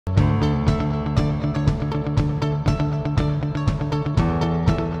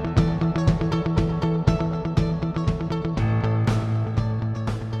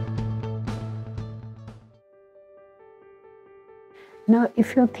Now,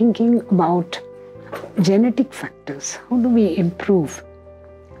 if you're thinking about genetic factors, how do we improve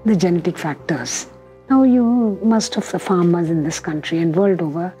the genetic factors? Now, most of the farmers in this country and world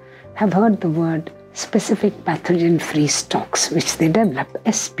over have heard the word specific pathogen-free stocks, which they develop,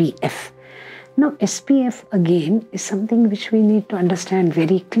 SPF. Now, SPF again is something which we need to understand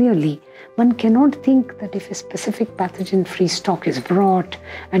very clearly. One cannot think that if a specific pathogen-free stock is brought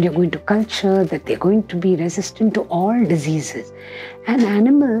and you're going to culture, that they're going to be resistant to all diseases. An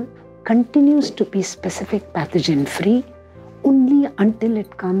animal continues to be specific pathogen-free only until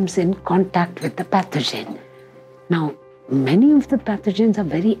it comes in contact with the pathogen. Now, many of the pathogens are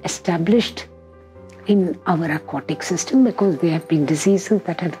very established in our aquatic system because they have been diseases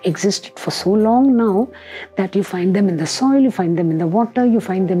that have existed for so long now that you find them in the soil, you find them in the water, you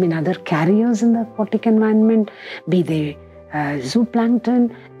find them in other carriers in the aquatic environment, be they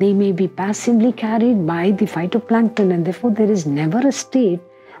zooplankton, they may be passively carried by the phytoplankton, and therefore there is never a state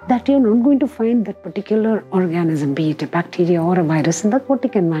that you're not going to find that particular organism, be it a bacteria or a virus, in the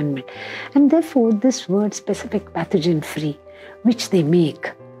aquatic environment. And therefore this word specific pathogen free, which they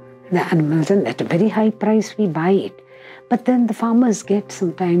make the animals, and at a very high price we buy it. But then the farmers get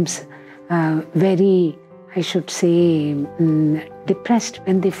sometimes very, I should say, depressed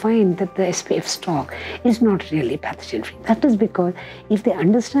when they find that the SPF stock is not really pathogen free. That is because if they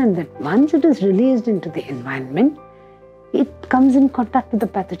understand that once it is released into the environment, it comes in contact with the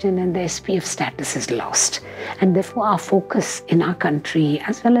pathogen and the SPF status is lost. And therefore our focus in our country,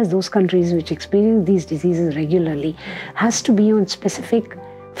 as well as those countries which experience these diseases regularly, has to be on specific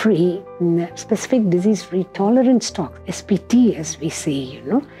disease-free tolerant stocks, SPT as we say,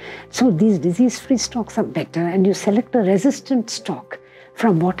 So these disease-free stocks are better, and you select a resistant stock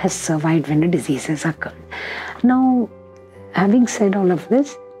from what has survived when a disease has occurred. Now, having said all of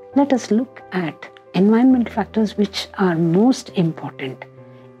this, let us look at environmental factors which are most important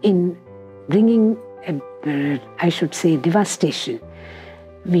in bringing, I should say, devastation.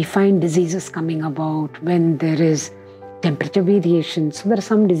 We find diseases coming about when there is temperature variation. So there are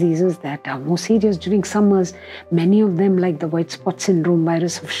some diseases that are more serious during summers. Many of them, like the white spot syndrome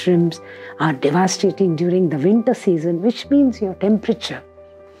virus of shrimps, are devastating during the winter season, which means your temperature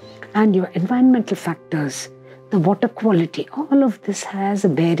and your environmental factors, the water quality, all of this has a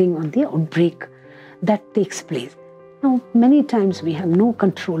bearing on the outbreak that takes place. Now, many times we have no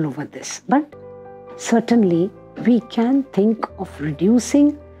control over this, but certainly we can think of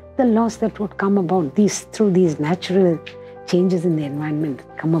reducing the loss that would come about through these natural changes in the environment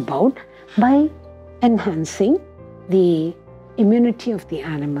that come about by enhancing the immunity of the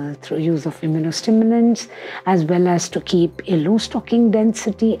animal through use of immunostimulants, as well as to keep a low stocking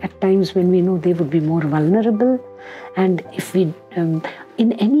density at times when we know they would be more vulnerable. And if we,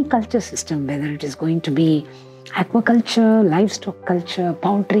 in any culture system, whether it is going to be aquaculture, livestock culture,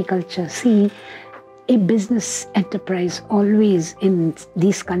 poultry culture, a business enterprise always in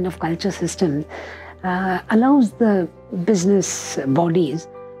these kind of culture systems allows the business bodies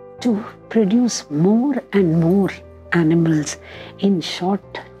to produce more and more animals in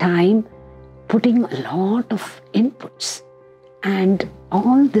short time, putting a lot of inputs. And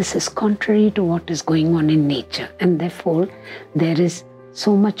all this is contrary to what is going on in nature. And therefore, there is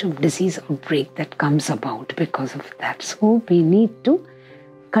so much of disease outbreak that comes about because of that. So we need to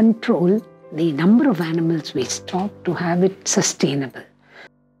control the number of animals we stock to have it sustainable.